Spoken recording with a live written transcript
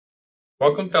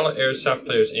Welcome fellow Airsoft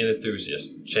players and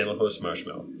enthusiasts, channel host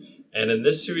Marshmallow. And in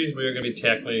this series we are going to be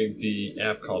tackling the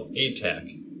app called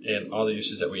ATAK and all the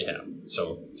uses that we have,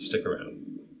 so stick around.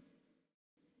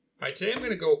 Alright, today I'm going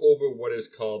to go over what is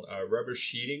called rubber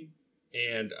sheeting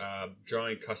and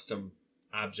drawing custom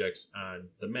objects on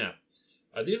the map.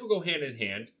 These will go hand in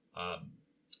hand,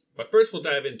 but first we'll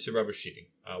dive into rubber sheeting.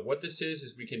 What this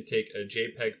is we can take a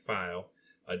JPEG file,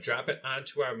 drop it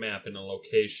onto our map in a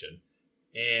location,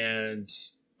 and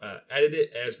edit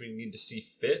it as we need to see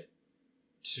fit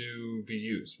to be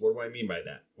used. What do I mean by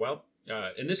that? Well,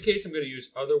 in this case, I'm going to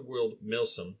use Otherworld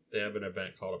Milsim. They have an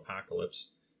event called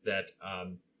Apocalypse that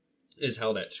is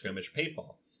held at Scrimmage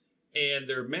Paintball. And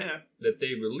their map that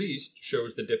they released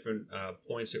shows the different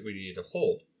points that we need to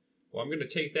hold. Well, I'm going to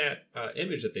take that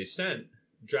image that they sent,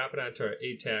 drop it onto our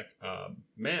ATAK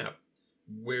map,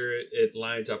 where it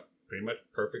lines up pretty much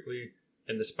perfectly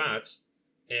in the spots.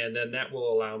 And then that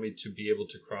will allow me to be able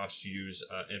to cross-use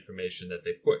information that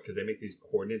they put, because they make these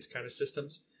coordinates kind of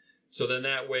systems. So then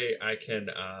that way I can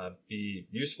be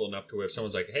useful enough to where if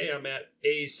someone's like, hey, I'm at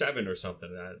A7 or something,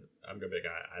 I'm going to be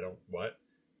like, I don't, what?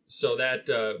 So that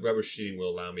rubber sheeting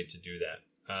will allow me to do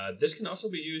that. This can also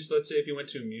be used, let's say, if you went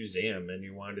to a museum and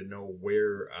you wanted to know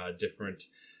where different,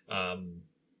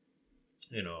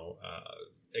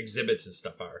 exhibits and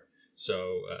stuff are.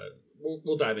 So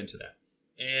we'll dive into that.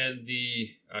 And the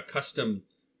custom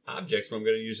objects, what I'm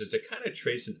going to use is to kind of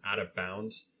trace an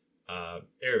out-of-bounds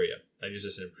area. I used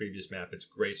this in a previous map. It's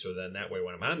great. So then that way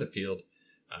when I'm on the field,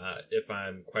 if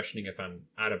I'm questioning if I'm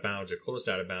out of bounds or close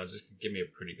to out of bounds, this can give me a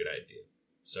pretty good idea.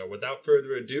 So without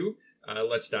further ado,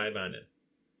 let's dive on in.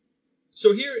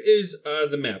 So here is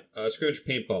the map, Scrimmage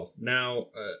Paintball. Now,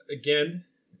 again,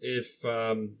 if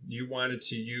you wanted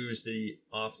to use the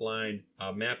offline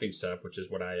mapping setup, which is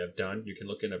what I have done, you can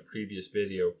look in a previous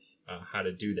video how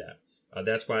to do that.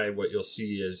 That's why what you'll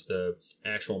see is the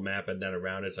actual map, and then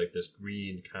around it's like this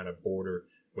green kind of border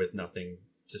with nothing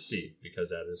to see, because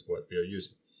that is what we are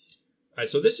using. All right,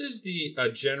 so this is the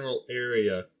general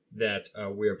area that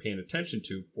we are paying attention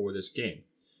to for this game.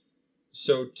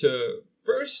 So to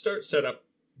first set up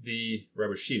the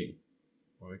rubber sheeting,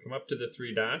 when we come up to the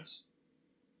three dots,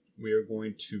 we are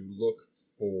going to look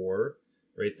for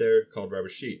right there called rubber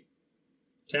sheet.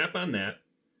 Tap on that.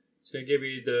 It's going to give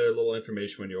you the little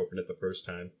information when you open it the first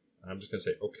time. I'm just going to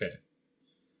say OK.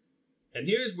 And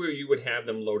here's where you would have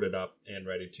them loaded up and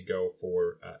ready to go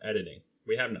for editing.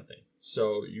 We have nothing.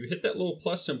 So you hit that little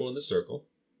plus symbol in the circle.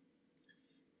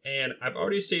 And I've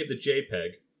already saved the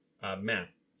JPEG map.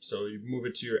 So you move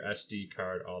it to your SD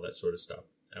card, all that sort of stuff.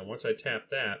 And once I tap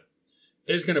that,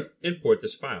 it is going to import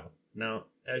this file. Now,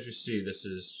 as you see, this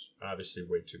is obviously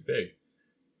way too big.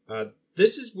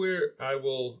 This is where I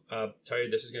will tell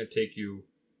you this is going to take you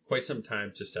quite some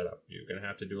time to set up. You're going to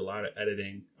have to do a lot of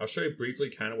editing. I'll show you briefly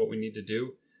kind of what we need to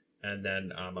do, and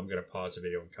then I'm going to pause the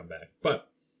video and come back. But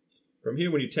from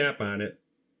here, when you tap on it,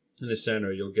 in the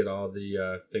center, you'll get all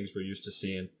the things we're used to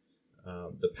seeing.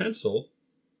 The pencil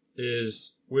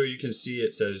is where you can see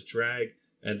it says drag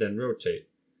and then rotate.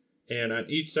 And on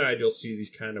each side, you'll see these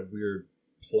kind of weird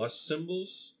plus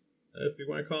symbols, if you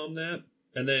want to call them that.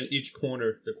 And then each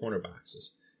corner, the corner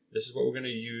boxes. This is what we're going to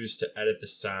use to edit the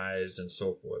size and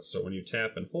so forth. So when you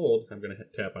tap and hold, I'm going to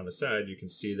tap on the side, you can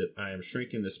see that I am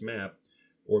shrinking this map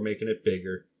or making it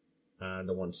bigger on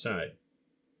the one side.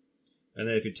 And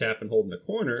then if you tap and hold in the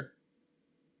corner,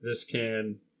 this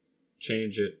can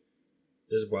change it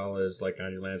as well as like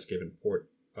on your landscape and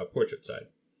portrait side.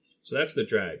 So that's the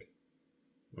drag.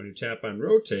 When you tap on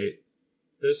rotate,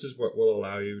 this is what will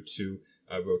allow you to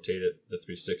rotate it the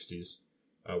 360s.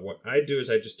 What I do is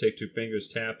I just take two fingers,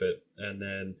 tap it, and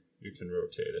then you can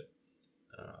rotate it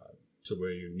to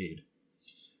where you need.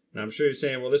 Now I'm sure you're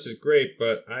saying, well, this is great,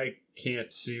 but I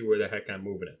can't see where the heck I'm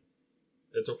moving it.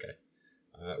 It's okay.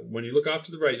 When you look off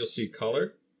to the right, you'll see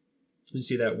color. You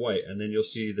see that white, and then you'll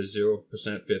see the 0%,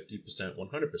 50%,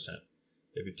 100%.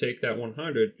 If you take that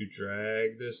 100, you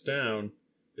drag this down,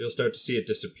 you'll start to see it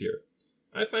disappear.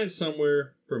 I find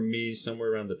somewhere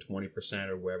around the 20%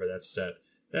 or wherever that's set.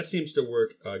 That seems to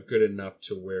work good enough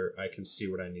to where I can see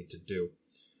what I need to do.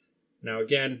 Now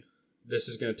again, this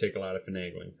is going to take a lot of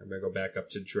finagling. I'm going to go back up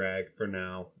to drag for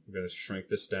now. I'm going to shrink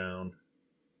this down,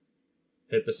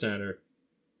 hit the center,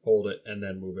 hold it, and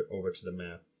then move it over to the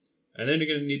map. And then you're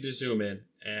going to need to zoom in.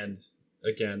 And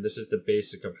again, this is the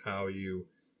basic of how you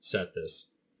set this.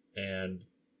 And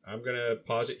I'm going to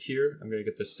pause it here. I'm going to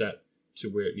get this set to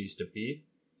where it needs to be,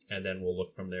 and then we'll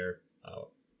look from there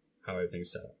how everything's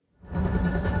set up.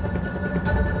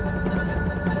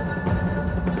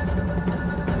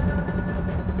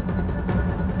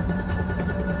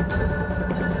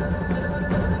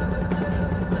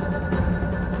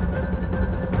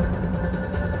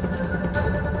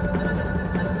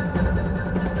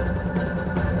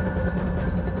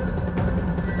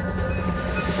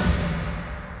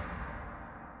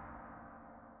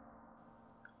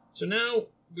 So now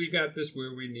we got this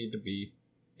where we need to be,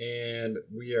 and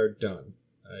we are done.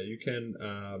 You can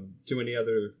do any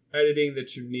other editing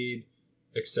that you need,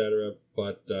 etc.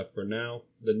 But for now,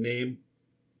 the name,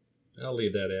 I'll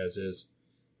leave that as is.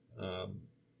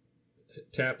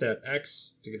 Tap that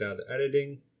X to get out of the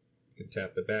editing. You can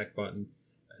tap the back button,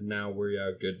 and now we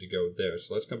are good to go there.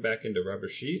 So let's come back into Rubber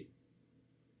Sheet.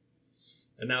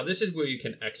 And now this is where you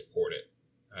can export it.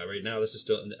 Right now, this is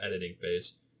still in the editing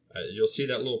phase. You'll see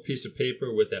that little piece of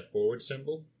paper with that forward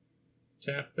symbol.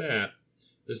 Tap that.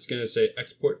 This is going to say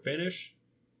export finish.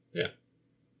 Yeah.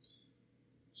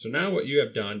 So now what you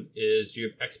have done is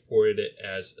you've exported it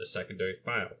as a secondary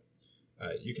file.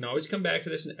 You can always come back to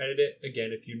this and edit it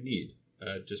again if you need.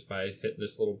 Just by hitting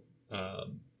this little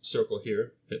circle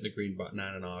here, hitting the green button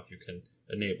on and off, you can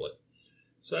enable it.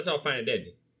 So that's all fine and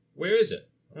dandy. Where is it?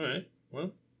 All right.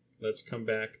 Well, let's come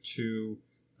back to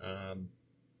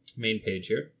main page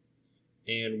here.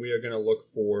 And we are going to look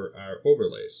for our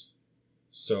overlays.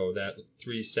 So that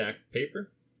 3 stack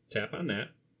paper, tap on that.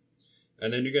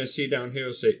 And then you're going to see down here,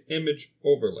 it'll say image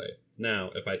overlay. Now,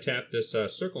 if I tap this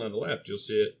circle on the left, you'll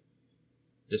see it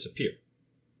disappear.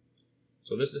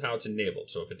 So this is how it's enabled.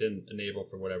 So if it didn't enable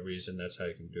for whatever reason, that's how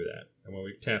you can do that. And when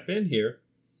we tap in here,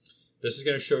 this is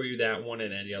going to show you that one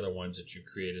and any other ones that you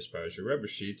create as far as your rubber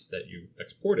sheets that you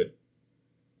exported.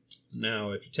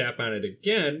 Now, if you tap on it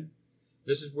again,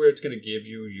 this is where it's going to give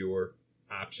you your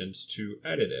options to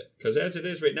edit it. Because as it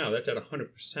is right now, that's at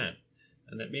 100%.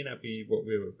 And that may not be what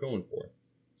we were going for.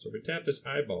 So if we tap this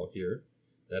eyeball here,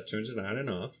 that turns it on and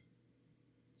off.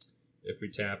 If we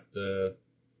tap the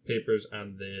papers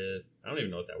on the, I don't even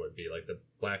know what that would be, like the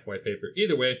black, white paper.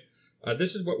 Either way,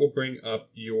 this is what will bring up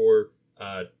your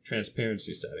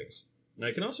transparency settings. Now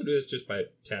I can also do this just by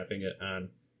tapping it on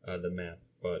the map.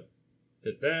 But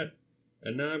hit that.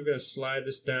 And now I'm going to slide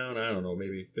this down, I don't know,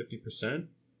 maybe 50%.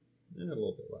 A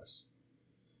little bit less.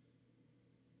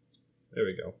 There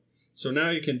we go. So now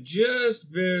you can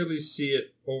just barely see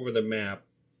it over the map,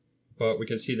 but we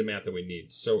can see the map that we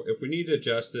need. So if we need to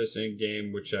adjust this in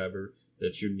game, whichever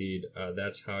that you need,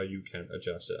 that's how you can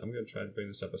adjust it. I'm going to try to bring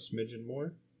this up a smidgen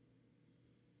more.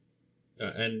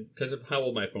 And because of how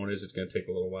old my phone is, it's going to take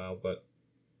a little while, but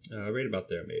right about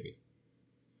there maybe.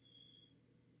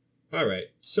 All right,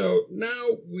 so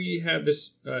now we have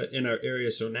this in our area.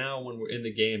 So now when we're in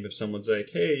the game, if someone's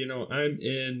like, hey, you know, I'm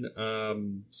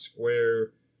in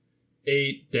square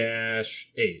 8-8.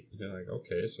 They're like,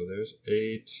 okay, so there's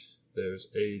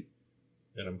 8,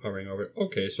 and I'm hovering over it.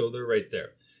 Okay, so they're right there.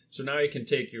 So now you can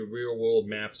take your real world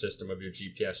map system of your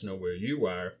GPS, know where you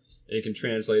are, and you can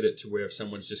translate it to where if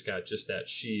someone's just got just that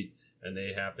sheet and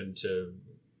they happen to,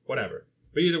 whatever.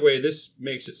 But either way, this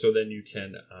makes it so then you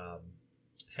can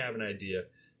have an idea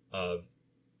of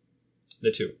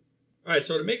the two. All right,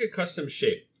 so to make a custom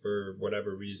shape for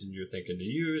whatever reason you're thinking to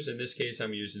use, in this case,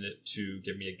 I'm using it to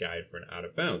give me a guide for an out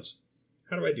of bounds.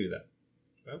 How do I do that?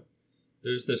 Well,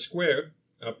 there's the square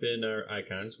up in our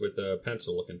icons with the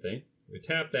pencil looking thing. We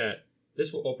tap that.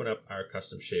 This will open up our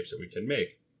custom shapes that we can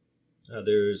make.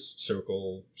 There's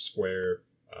circle, square,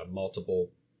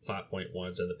 multiple plot point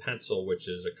ones, and the pencil, which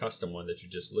is a custom one that you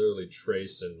just literally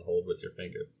trace and hold with your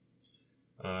finger.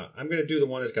 I'm going to do the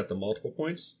one that's got the multiple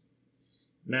points.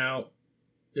 Now,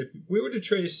 if we were to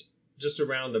trace just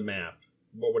around the map,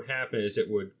 what would happen is it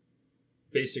would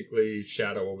basically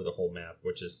shadow over the whole map,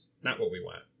 which is not what we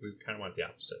want. We kind of want the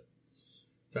opposite.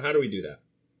 So how do we do that?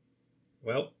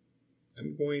 Well,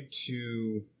 I'm going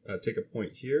to take a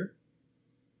point here,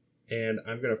 and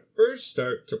I'm going to first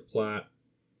start to plot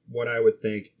what I would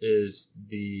think is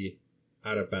the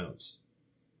out of bounds.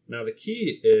 Now, the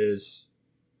key is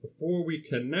before we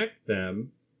connect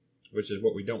them, which is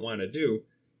what we don't want to do,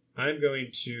 I'm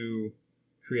going to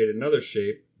create another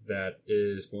shape that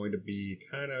is going to be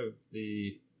kind of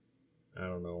the, I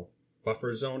don't know,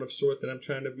 buffer zone of sort that I'm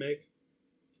trying to make.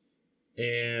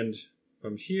 And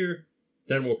from here,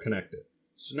 then we'll connect it.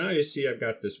 So now you see I've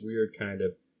got this weird kind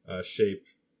of shape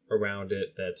around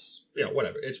it that's, you know,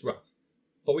 whatever, it's rough.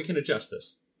 But we can adjust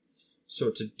this. So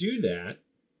to do that,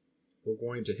 we're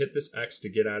going to hit this X to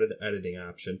get out of the editing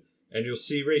option. And you'll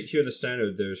see right here in the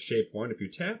center, there's shape 1. If you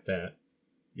tap that,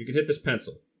 you can hit this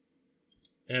pencil.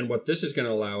 And what this is going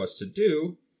to allow us to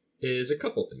do is a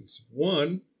couple things.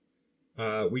 One,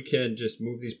 we can just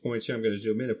move these points here. I'm going to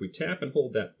zoom in. If we tap and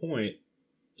hold that point,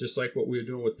 just like what we were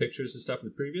doing with pictures and stuff in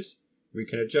the previous, we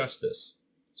can adjust this.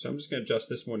 So I'm just going to adjust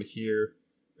this one here.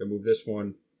 I'm going to move this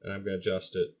one, and I'm going to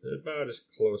adjust it about as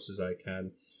close as I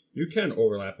can. You can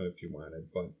overlap them if you wanted,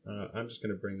 but I'm just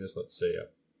going to bring this, let's say,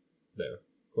 up there.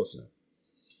 Close enough.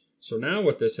 So now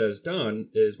what this has done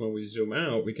is when we zoom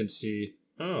out, we can see,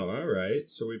 Oh, all right.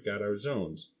 So we've got our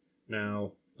zones.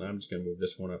 Now, I'm just going to move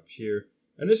this one up here.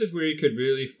 And this is where you could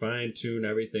really fine tune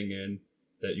everything in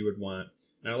that you would want.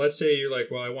 Now, let's say you're like,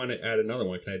 well, I want to add another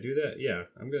one. Can I do that? Yeah.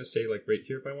 I'm going to say like right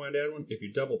here if I want to add one. If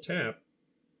you double tap,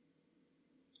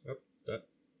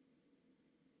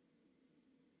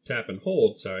 tap and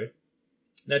hold, sorry,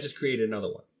 that just created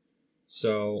another one.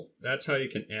 So that's how you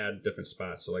can add different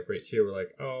spots. So like right here, we're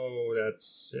like, oh,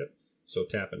 that's, yep. So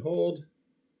tap and hold,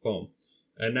 boom.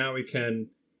 And now we can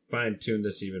fine tune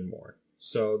this even more.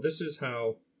 So this is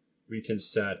how we can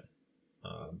set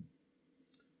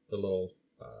the little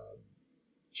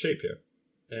shape here.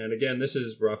 And again, this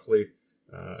is roughly,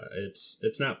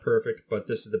 it's not perfect, but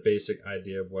this is the basic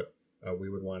idea of what we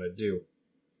would want to do.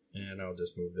 And I'll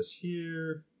just move this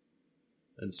here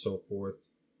and so forth.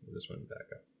 Move this one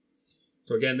back up.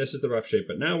 So again, this is the rough shape.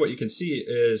 But now what you can see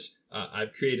is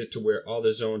I've created to where all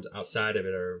the zones outside of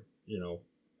it are,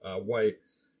 white.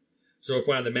 So if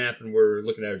we're on the map and we're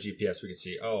looking at our GPS, we can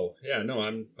see, oh, yeah, no,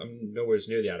 I'm nowhere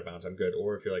near the out of bounds. I'm good.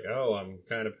 Or if you're like, oh, I'm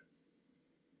kind of...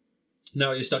 Now,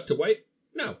 are you stuck to white?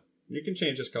 No. You can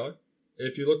change this color.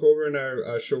 If you look over in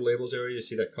our show labels area, you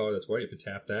see that color that's white. If you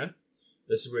tap that,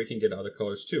 this is where you can get other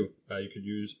colors too. You could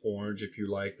use orange if you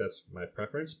like. That's my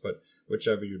preference, but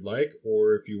whichever you'd like.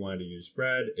 Or if you want to use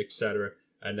red, etc.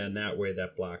 And then that way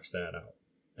that blocks that out.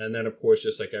 And then, of course,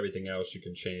 just like everything else, you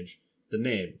can change the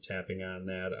name. Tapping on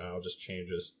that, I'll just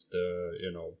change this to,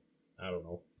 I don't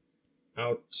know,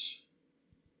 out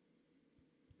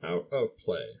of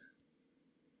play.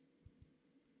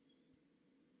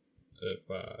 If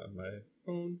my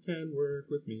phone can work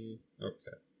with me.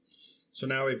 Okay. So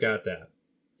now we've got that.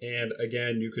 And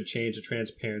again, you could change the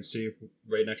transparency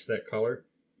right next to that color.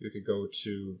 You could go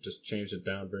to just change it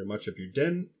down very much if you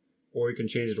didn't. Or you can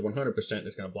change it to 100% and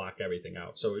it's going to block everything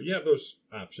out. So you have those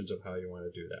options of how you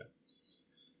want to do that.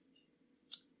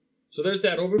 So there's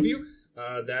that overview.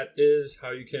 That is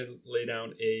how you can lay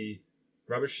down a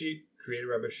rubber sheet, create a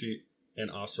rubber sheet,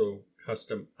 and also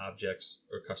custom objects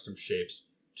or custom shapes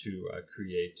to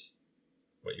create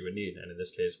what you would need. And in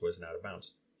this case was an out of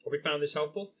bounds. Hope you found this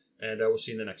helpful, and we'll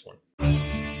see you in the next one.